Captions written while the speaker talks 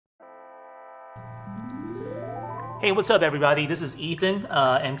Hey, what's up everybody? This is Ethan,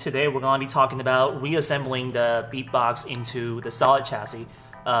 and today we're going to be talking about reassembling the BeatBox into the solid chassis.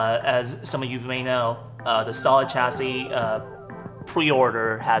 As some of you may know, the solid chassis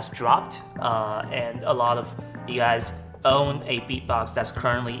pre-order has dropped, and a lot of you guys own a BeatBox that's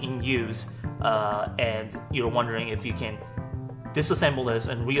currently in use, and you're wondering if you can disassemble this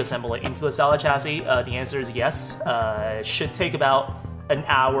and reassemble it into a solid chassis. The answer is yes. It should take about an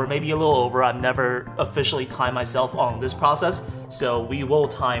hour, maybe a little over. I've never officially timed myself on this process, so we will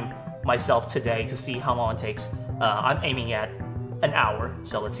time myself today to see how long it takes. I'm aiming at an hour,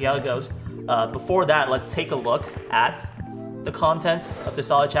 so let's see how it goes. Before that, let's take a look at the content of the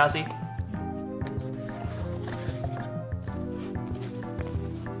solid chassis.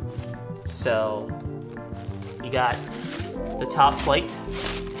 So you got the top plate,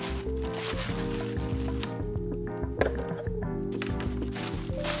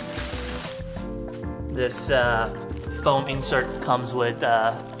 this foam insert comes with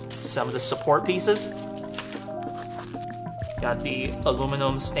some of the support pieces. Got the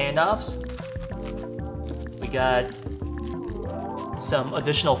aluminum standoffs. We got some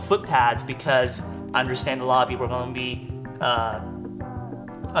additional foot pads because I understand a lot of people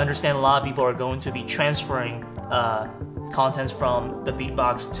are going to be transferring contents from the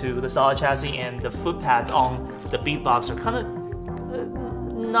BeatBox to the solid chassis, and the foot pads on the BeatBox are kind of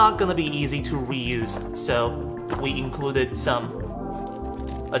not gonna be easy to reuse, so we included some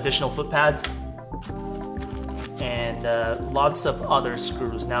additional foot pads and lots of other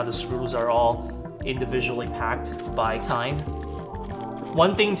screws. Now the screws are all individually packed by kind.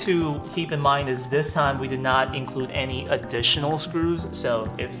 One thing to keep in mind is this time we did not include any additional screws,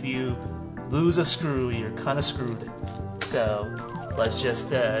 so if you lose a screw, you're kind of screwed. So let's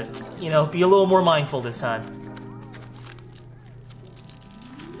just be a little more mindful this time.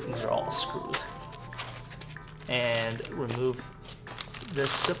 These are all the screws. And remove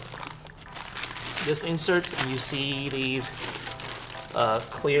this insert, and you see these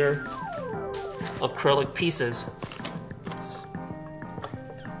clear acrylic pieces. Let's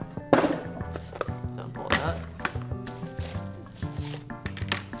unpull that.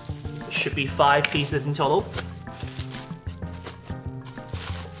 There should be 5 pieces in total.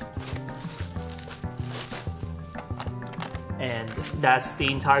 And that's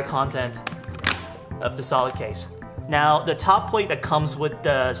the entire content of the solid case. Now, the top plate that comes with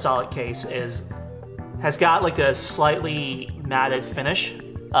the solid case has got like a slightly matted finish,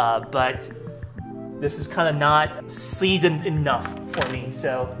 but this is kind of not seasoned enough for me.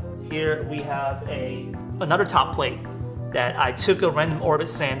 So here we have another top plate that I took a random orbit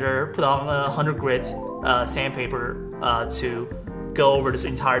sander, put on a 100 grit sandpaper to go over this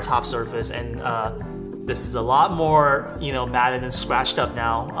entire top surface, and this is a lot more, matted and scratched up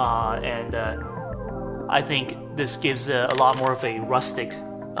now, and I think this gives a lot more of a rustic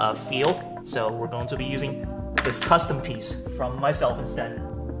feel. So we're going to be using this custom piece from myself instead.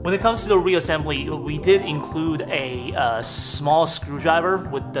 When it comes to the reassembly, we did include a small screwdriver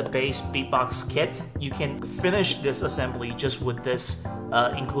with the base BeatBox kit. You can finish this assembly just with this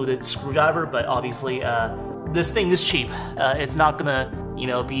included screwdriver, but obviously this thing is cheap. It's not gonna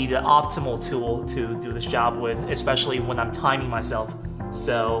be the optimal tool to do this job with, especially when I'm timing myself.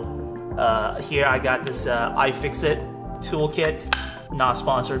 So here I got this iFixit toolkit, not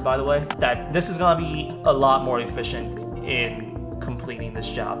sponsored by the way. This is gonna be a lot more efficient in completing this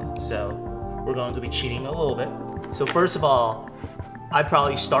job. So we're going to be cheating a little bit. So first of all, I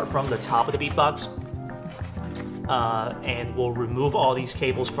probably start from the top of the BeatBox, and we'll remove all these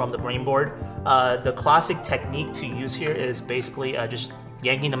cables from the brainboard. The classic technique to use here is basically just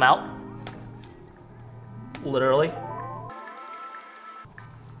yanking them out, literally.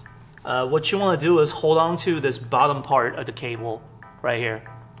 What you want to do is hold on to this bottom part of the cable right here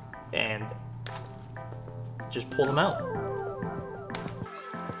and just pull them out.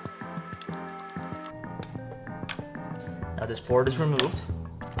 Now this board is removed,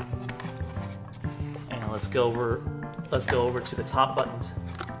 and let's go over to the top buttons.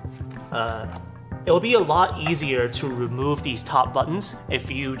 It'll be a lot easier to remove these top buttons if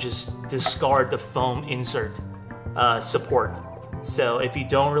you just discard the foam insert support. So if you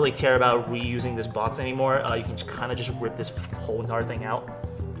don't really care about reusing this box anymore, you can kind of just rip this whole entire thing out.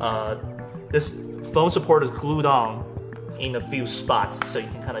 This foam support is glued on in a few spots, so you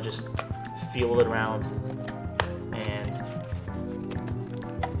can kind of just feel it around and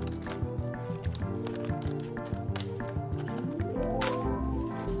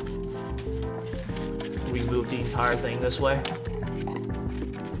remove the entire thing this way.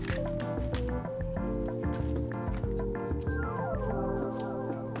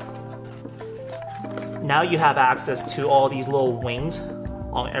 now you have access to all these little wings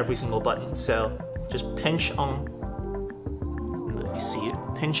on every single button. So just pinch on, let me see it,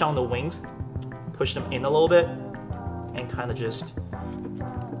 pinch on the wings, push them in a little bit, and kind of just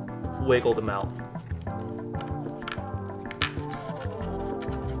wiggle them out.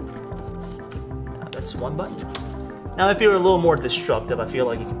 That's one button. Now if you're a little more destructive, I feel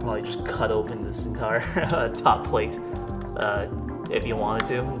like you can probably just cut open this entire top plate if you wanted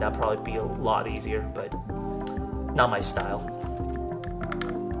to, and that'd probably be a lot easier, but not my style.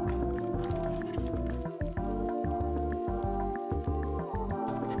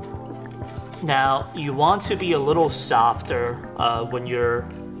 Now you want to be a little softer when you're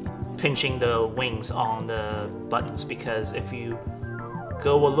pinching the wings on the buttons, because if you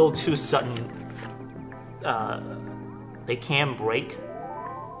go a little too sudden, they can break.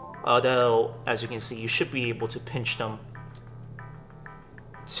 Although, as you can see, you should be able to pinch them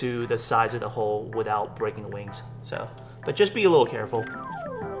to the sides of the hole without breaking the wings. So, but just be a little careful.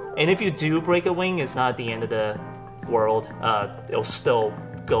 And if you do break a wing, it's not the end of the world. It'll still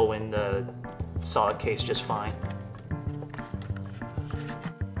go in the solid case just fine.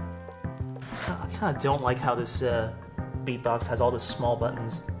 I kind of don't like how this BeatBox has all the small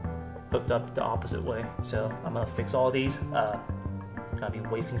buttons hooked up the opposite way. So I'm gonna fix all these. Gonna be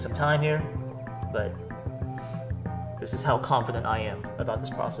wasting some time here, but this is how confident I am about this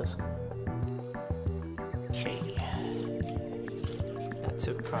process. Okay, that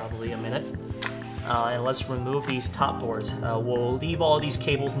took probably a minute. And let's remove these top boards. We'll leave all these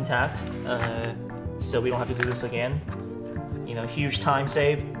cables intact, so we don't have to do this again. You know, huge time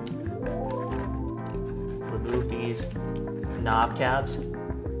save. Remove these knob cabs,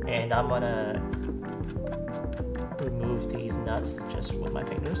 and I'm gonna remove these nuts just with my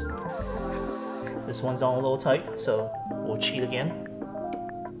fingers. This one's on a little tight, so we'll cheat again.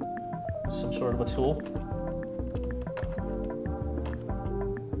 Some sort of a tool.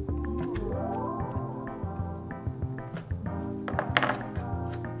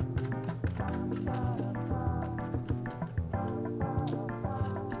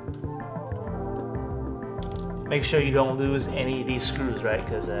 Make sure you don't lose any of these screws, right?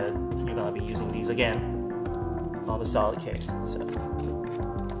 Because you're gonna be using these again on the solid case. So,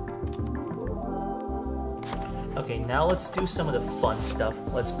 okay, now let's do some of the fun stuff.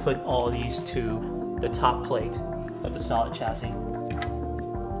 Let's put all these to the top plate of the solid chassis.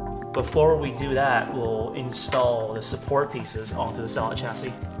 Before we do that, we'll install the support pieces onto the solid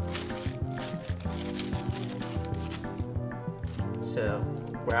chassis. So,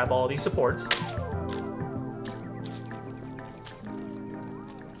 grab all these supports.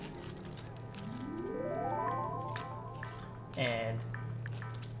 And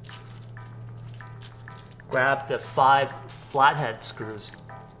grab the 5 flathead screws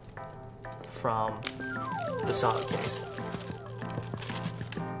from the solid case.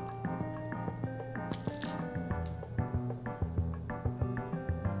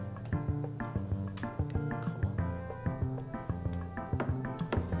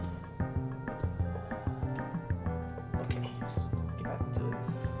 Okay, get back into it.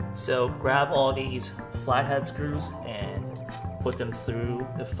 So grab all these flathead screws and put them through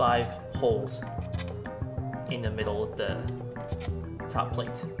the 5 holes in the middle of the top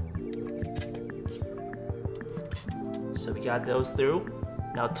plate. So we got those through.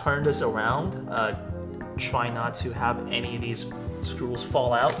 Now turn this around. Try not to have any of these screws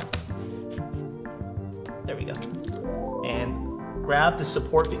fall out. There we go. And grab the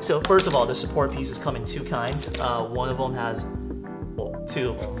support piece. So first of all, the support pieces come in 2 kinds. One of them has, well, 2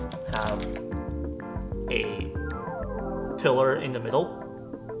 of them have a pillar in the middle,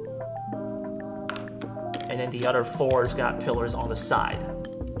 and then the other 4's got pillars on the side.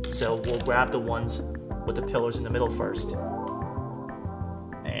 So we'll grab the ones with the pillars in the middle first,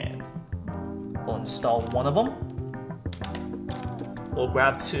 and we'll install one of them. We'll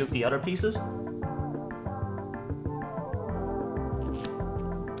grab 2 of the other pieces,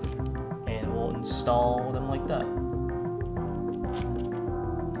 and we'll install them like that.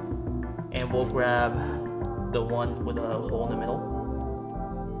 And we'll grab the one with a hole in the middle,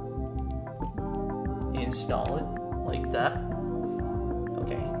 install it like that.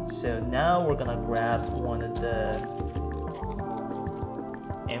 Okay, so now we're gonna grab one of the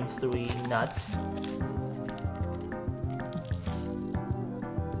M3 nuts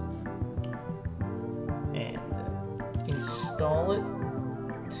and install it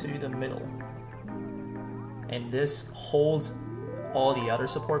to the middle, and this holds all the other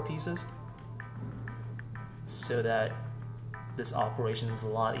support pieces, so that this operation is a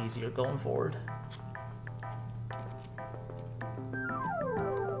lot easier going forward.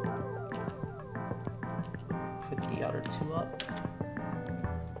 put the other two up.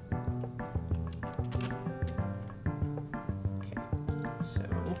 Okay, so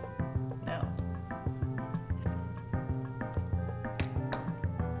now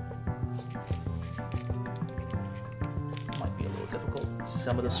might be a little difficult.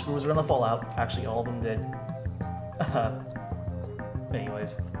 Some of the screws are gonna fall out. Actually, all of them did.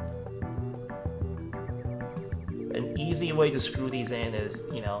 Anyways, an easy way to screw these in is,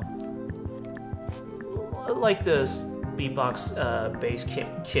 you know, like this BeatBox base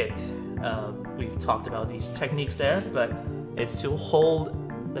kit. We've talked about these techniques there, but it's to hold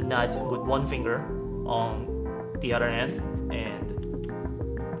the nut with one finger on the other end and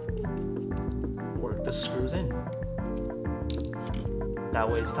work the screws in. That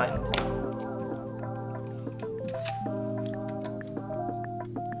way it's tightened.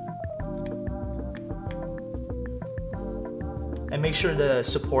 And make sure the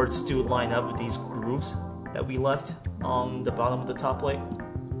supports do line up with these grooves that we left on the bottom of the top plate.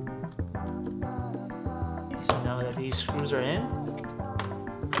 Okay, so now that these screws are in,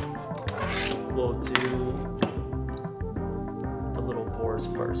 we'll do the little boards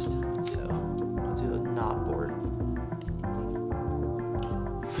first. So we'll do the knob board.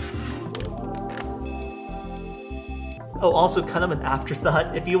 Oh, also kind of an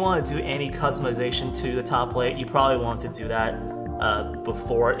afterthought, if you want to do any customization to the top plate, you probably want to do that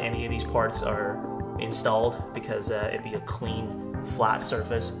before any of these parts are installed, because it'd be a clean, flat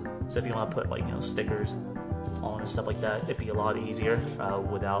surface. So if you want to put, like, you know, stickers on and stuff like that, it'd be a lot easier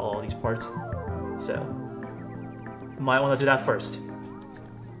without all these parts. So you might want to do that first.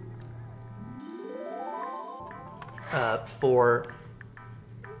 For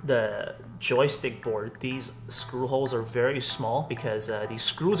the joystick board, these screw holes are very small because these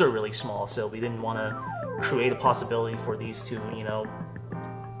screws are really small, so we didn't want to create a possibility for these to, you know,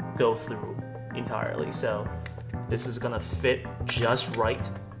 go through entirely. So this is gonna fit just right.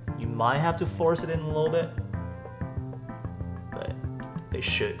 You might have to force it in a little bit, but they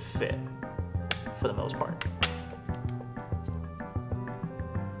should fit for the most part.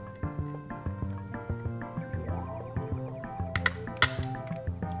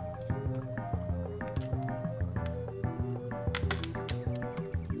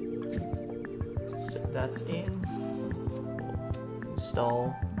 That's in. We'll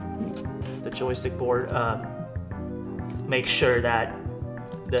install the joystick board. Make sure that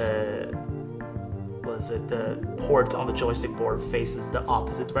the port on the joystick board faces the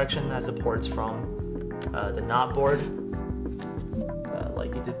opposite direction as the ports from the knob board,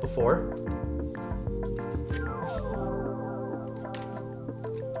 like you did before.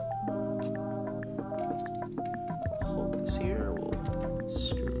 Hold this here. We'll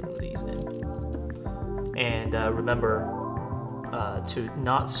screw these in. And remember to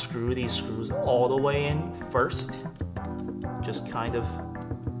not screw these screws all the way in first. Just kind of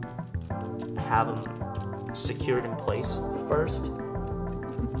have them secured in place first.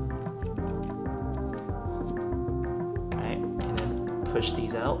 Alright, and then push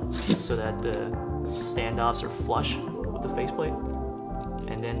these out so that the standoffs are flush with the faceplate.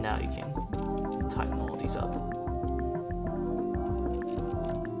 And then now you can tighten all these up.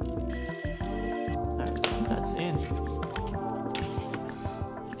 That's in.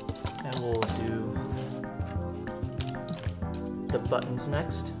 And we'll do the buttons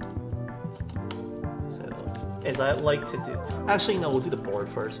next. So, as I like to do, actually no, we'll do the board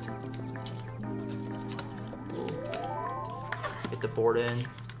first. We'll get the board in.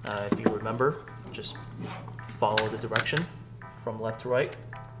 If you remember, just follow the direction from left to right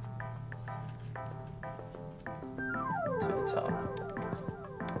to the top.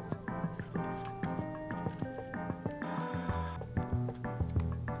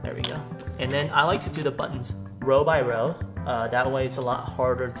 There we go. And then I like to do the buttons row by row. That way it's a lot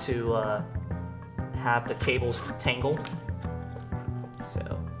harder to have the cables tangle.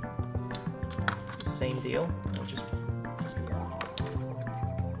 So, same deal. We'll just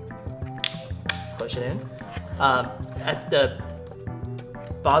push it in. At the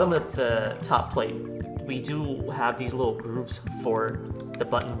bottom of the top plate, we do have these little grooves for the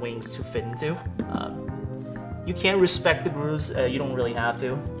button wings to fit into. You can respect the grooves, you don't really have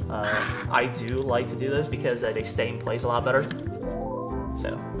to. I do like to do this because they stay in place a lot better.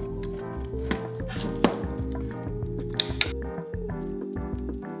 So.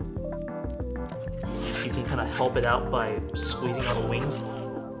 You can kind of help it out by squeezing on the wings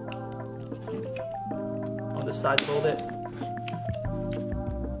on the sides a little bit.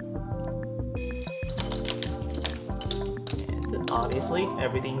 And obviously,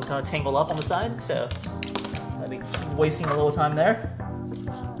 everything's gonna tangle up on the side, so I'll be wasting a little time there.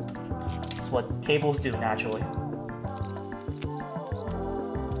 Just what cables do naturally.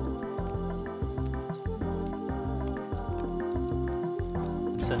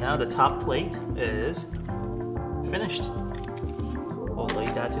 So now the top plate is finished. We'll lay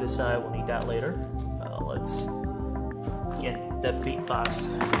that to the side, we'll need that later. Let's get the BeatBox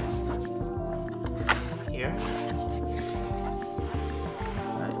here.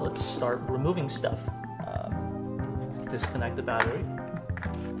 Alright, let's start removing stuff. Disconnect the battery.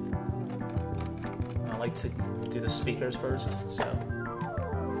 I like to do the speakers first, so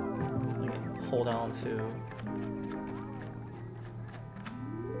hold on to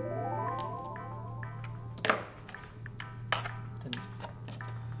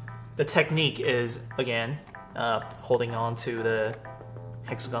the technique is, again, holding on to the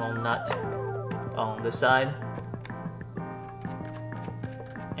hexagonal nut on this side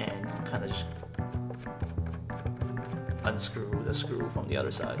and kind of just unscrew the screw from the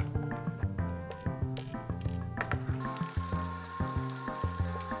other side.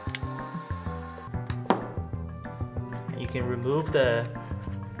 And you can remove the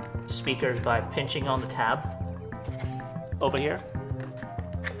speakers by pinching on the tab over here.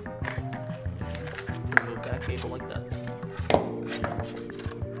 Remove that cable like that.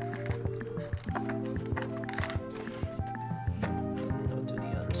 Go to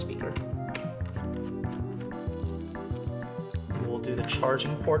the other speaker. We'll do the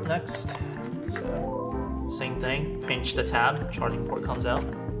charging port next. So same thing, pinch the tab, charging port comes out.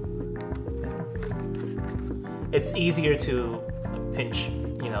 It's easier to pinch,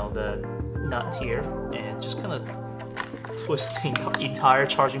 you know, the nut here and just kind of twist the entire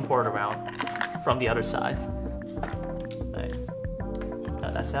charging port around from the other side. Right.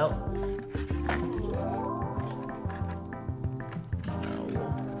 Now that's out. Now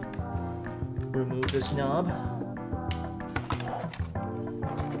we'll remove this knob.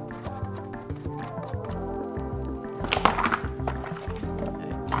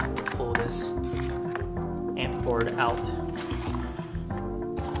 Pull this amp cord out.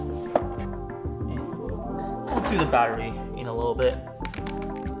 And we'll do the battery in a little bit.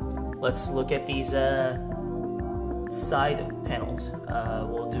 Let's look at these side panels.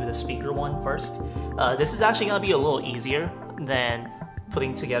 We'll do the speaker one first. This is actually going to be a little easier than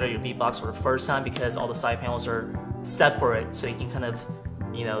putting together your BeatBox for the first time because all the side panels are separate, so you can kind of,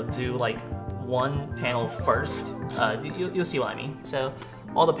 you know, do like one panel first. You'll see what I mean. So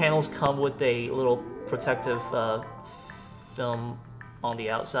all the panels come with a little protective film on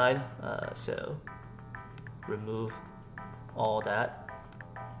the outside. So remove all that.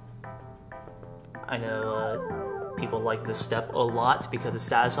 I know people like this step a lot because it's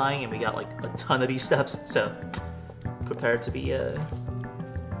satisfying, and we got like a ton of these steps, so prepare to be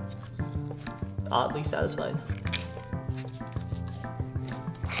oddly satisfied.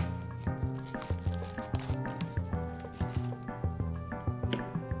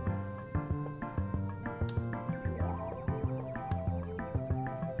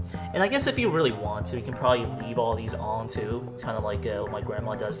 And I guess if you really want to, you can probably leave all these on too, kind of like what my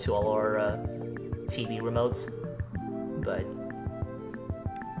grandma does to all our TV remotes, but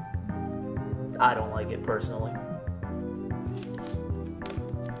I don't like it personally.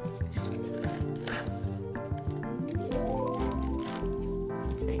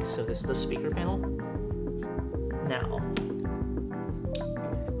 Okay, so this is the speaker panel. Now,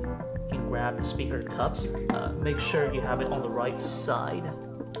 you can grab the speaker cups. Make sure you have it on the right side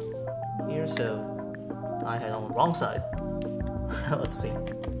here, so I had it on the wrong side. Let's see.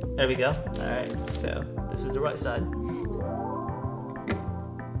 There we go. Alright, so this is the right side.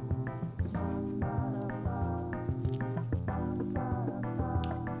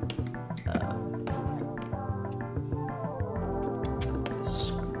 This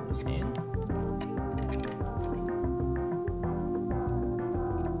screws in.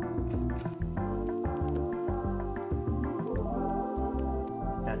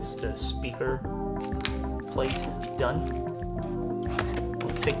 That's the speaker plate done.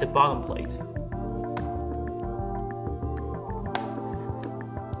 We'll take the bottom plate.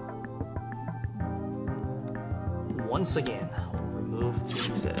 Once again, we'll remove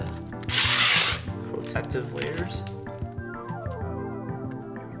these protective layers.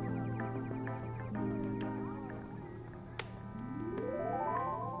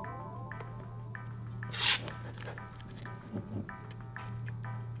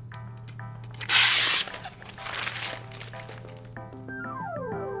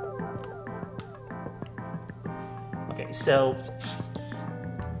 Okay, so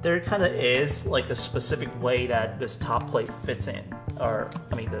there kind of is like a specific way that this top plate fits in, or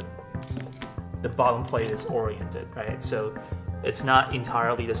I mean the bottom plate is oriented, right? So it's not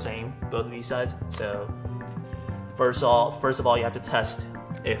entirely the same, both of these sides. So first of all, you have to test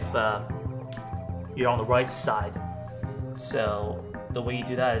if you're on the right side. So the way you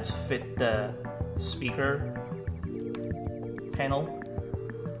do that is fit the speaker panel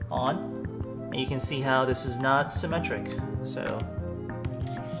on, and you can see how this is not symmetric. So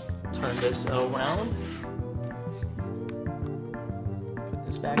turn this around, put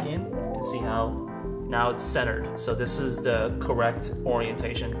this back in, and see how now it's centered. So this is the correct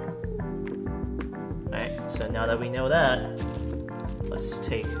orientation. Alright, so now that we know that, let's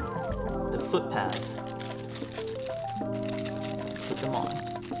take the foot pads, put them on.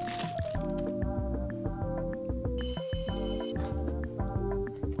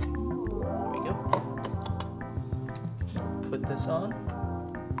 There we go. Put this on.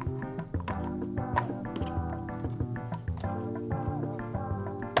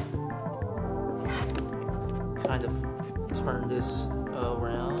 Kind of turn this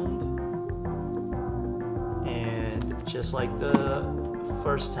around, and just like the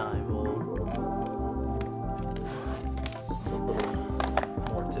first time, it's a little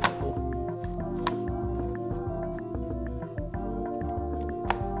more difficult.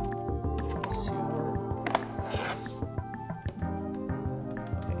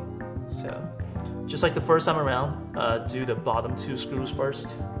 Okay, so just like the first time around, do the bottom 2 screws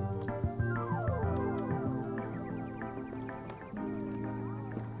first.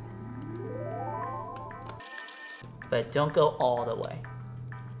 But don't go all the way,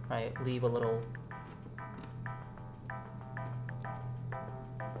 right? Leave a little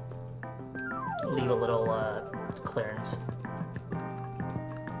clearance.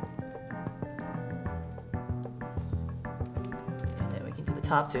 And then we can do the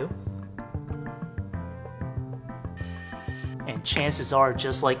top 2. And chances are,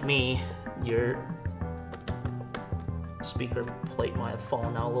 just like me, your speaker plate might have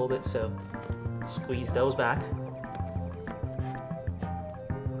fallen out a little bit, so squeeze those back.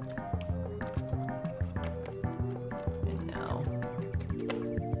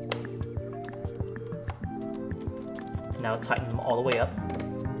 Now tighten them all the way up.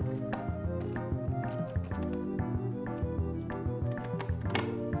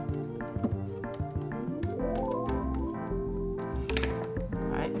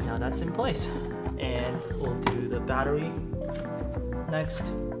 Alright, now that's in place. And we'll do the battery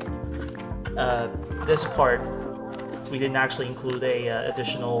next. This part, we didn't actually include a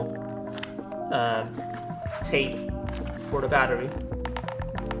additional tape for the battery,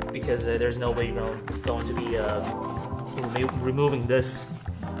 because there's no way you're going to be removing this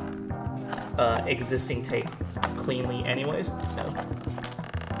existing tape cleanly anyways. So,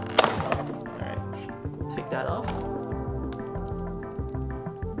 alright, take that off.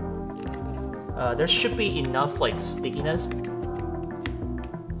 There should be enough like stickiness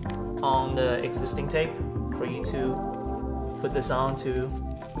on the existing tape for you to put this onto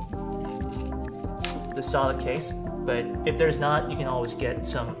the solid case, but if there's not, you can always get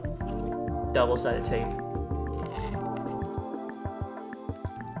some double-sided tape.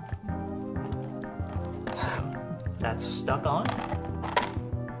 That's stuck on.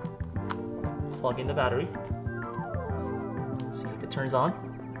 Plug in the battery. See if it turns on.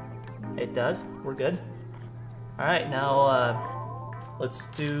 It does. We're good. Alright, now let's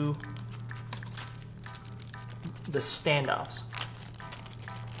do the standoffs.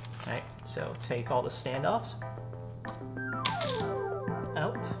 Alright, so take all the standoffs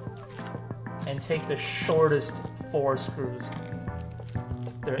out and take the shortest 4 screws.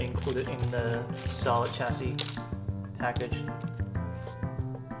 They're included in the solid chassis package.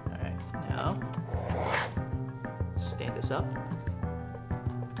 Alright, now stand this up.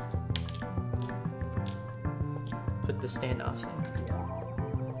 Put the standoffs in.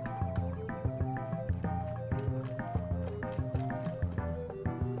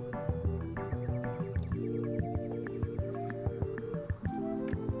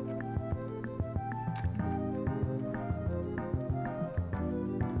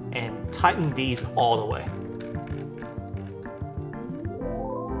 And tighten these all the way.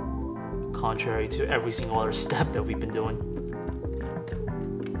 Contrary to every single other step that we've been doing.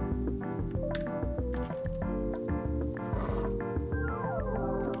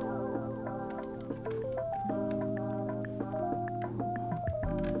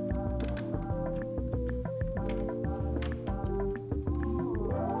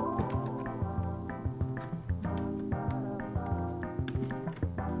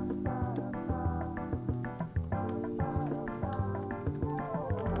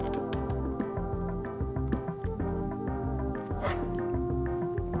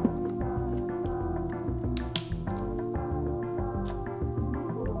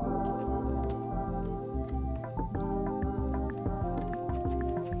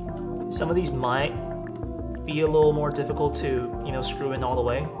 Some of these might be a little more difficult to, you know, screw in all the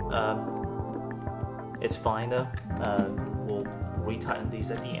way. It's fine though. We'll retighten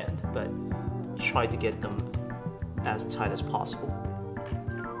these at the end, but try to get them as tight as possible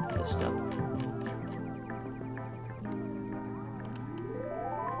in this step.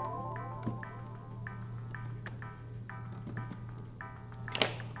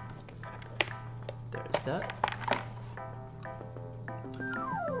 There's that.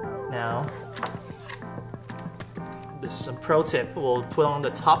 Now, this is some pro tip. We'll put on the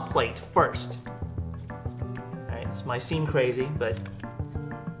top plate first. Alright, this might seem crazy, but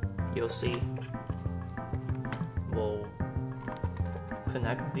you'll see. We'll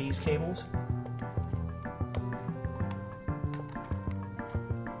connect these cables.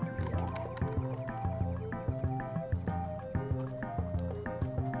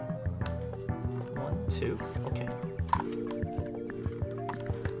 One, two, okay.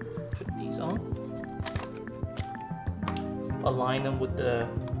 Put these on. Align them with the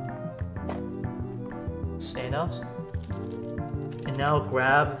standoffs. And now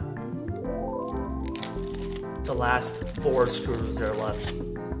grab the last 4 screws that are left.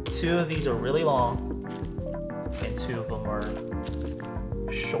 2 of these are really long, and 2 of them are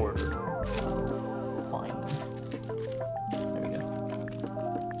shorter. Find them. There we go.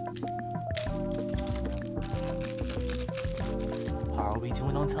 How are we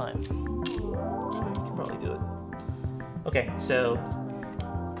doing on time? We can probably do it. Okay, so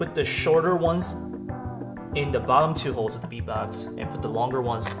put the shorter ones in the bottom 2 holes of the BeatBox, and put the longer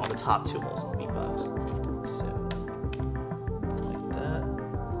ones on the top 2 holes of the BeatBox. So, like that.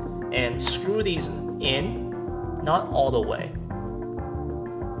 And screw these in, not all the way.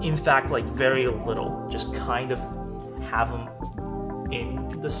 In fact, like very little. Just kind of have them in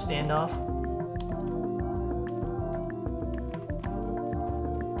the standoff.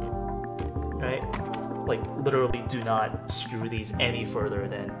 Right? Like literally do not screw these any further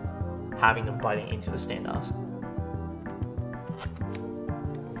than having them biting into the standoffs.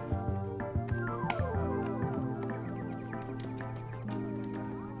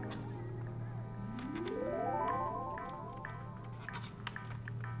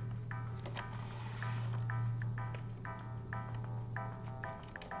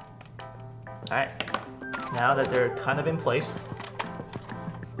 Alright, now that they're kind of in place,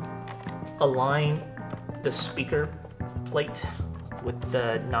 align the speaker plate with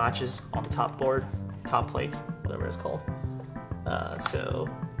the notches on the top board, top plate, whatever it's called. So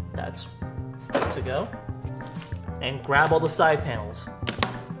that's good to go. And grab all the side panels.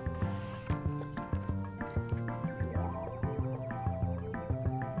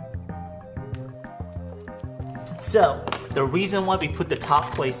 So the reason why we put the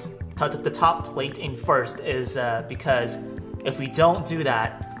top plate in first is because if we don't do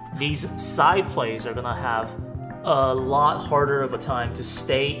that, these side plates are gonna have a lot harder of a time to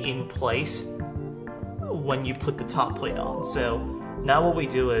stay in place when you put the top plate on. So now what we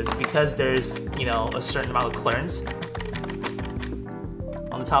do is, because there's, you know, a certain amount of clearance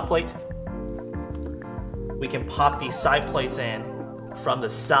on the top plate, we can pop these side plates in from the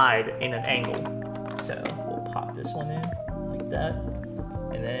side in an angle. So we'll pop this one in like that,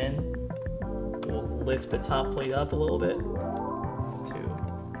 and then we'll lift the top plate up a little bit to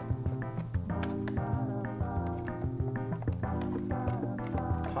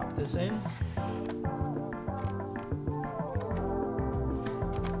pop this in.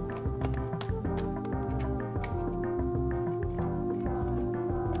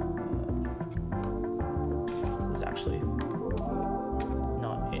 This is actually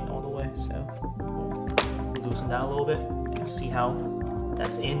not in all the way, so we'll loosen that a little bit and see how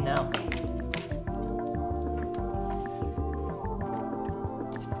that's in now.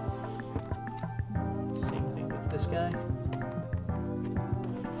 Same thing with this guy.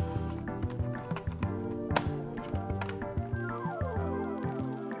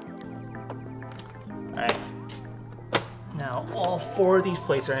 Alright, now all 4 of these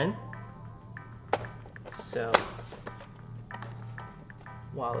plates are in. So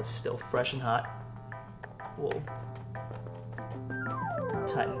while it's still fresh and hot, we'll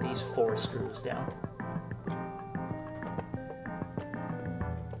tighten these 4 screws down.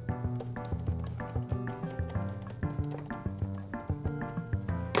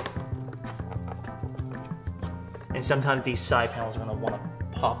 And sometimes these side panels are going to want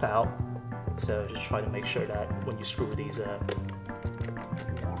to pop out, so just try to make sure that when you screw these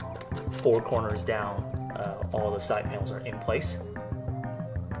 4 corners down, all the side panels are in place.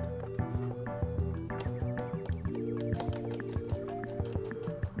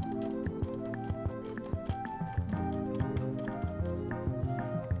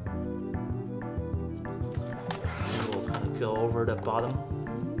 go over the bottom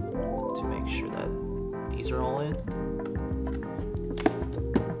to make sure that these are all in.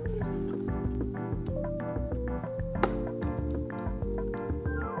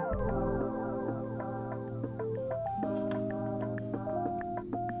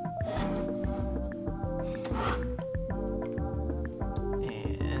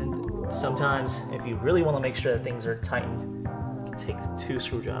 And sometimes, if you really want to make sure that things are tightened, you can take 2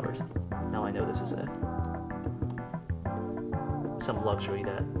 screwdrivers. Now I know this is some luxury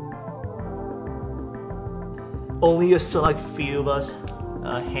that only a select few of us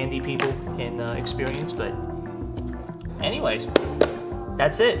handy people can experience, but anyways,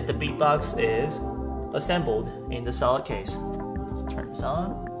 that's it. The BeatBox is assembled in the solid case. Let's turn this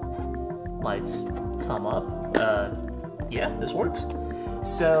on. Lights come up. Yeah, this works.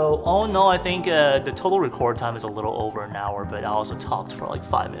 So all in all, I think the total record time is a little over an hour, but I also talked for like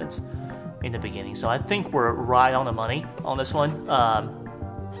 5 minutes in the beginning, so I think we're right on the money on this one.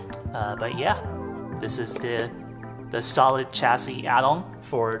 But yeah, this is the solid chassis add-on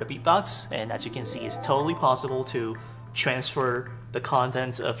for the BeatBox, and as you can see, it's totally possible to transfer the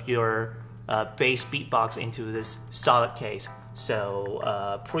contents of your base BeatBox into this solid case.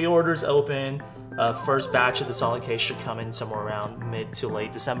 So pre-orders open. First batch of the solid case should come in somewhere around mid to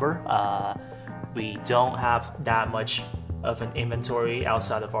late December. We don't have that much of an inventory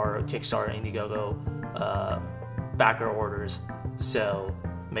outside of our Kickstarter Indiegogo backer orders, so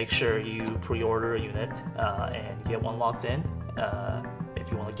make sure you pre-order a unit and get one locked in if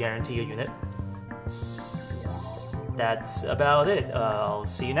you want to guarantee a unit. That's about it. I'll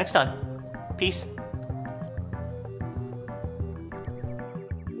see you next time. Peace.